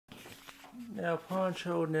Now,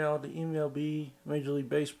 Poncho, now the MLB, Major League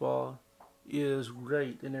Baseball, is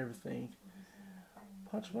great and everything.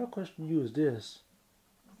 Poncho, my question to you is this.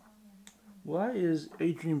 Why is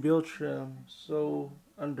Adrian Beltre so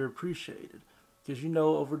underappreciated? Because you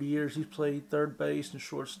know, over the years he's played third base and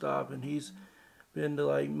shortstop, and he's been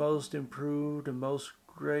the most improved and most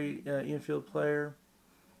great infield player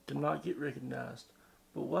to not get recognized.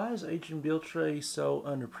 But why is Adrian Beltre so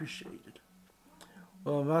unappreciated?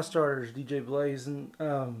 Well, my starter is DJ Blazin.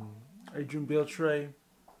 Adrian Beltre,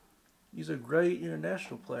 he's a great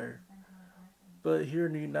international player. But here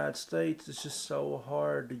in the United States, it's just so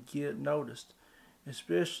hard to get noticed,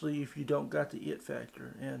 especially if you don't got the it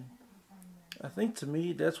factor. And I think to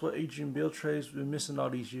me, that's what Adrian Beltre's been missing all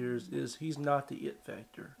these years is he's not the it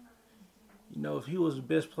factor. You know, if he was the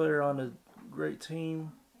best player on a great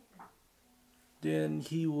team, then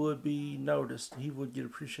he would be noticed. He would get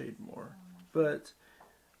appreciated more. But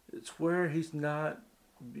it's where he's not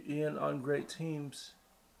been on great teams,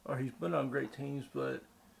 or he's been on great teams, but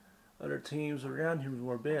other teams around him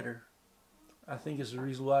were better. I think it's the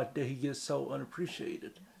reason why he gets so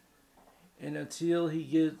unappreciated. And until he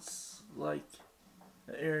gets like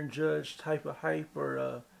an Aaron Judge type of hype or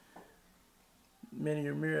a Manny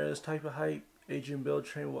Ramirez type of hype, Adrian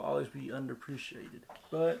Beltre will always be underappreciated.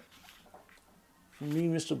 But for me,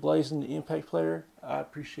 Mr. Blazin, the impact player, I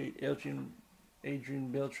appreciate Adrian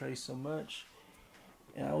Beltre so much,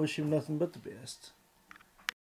 and I wish him nothing but the best.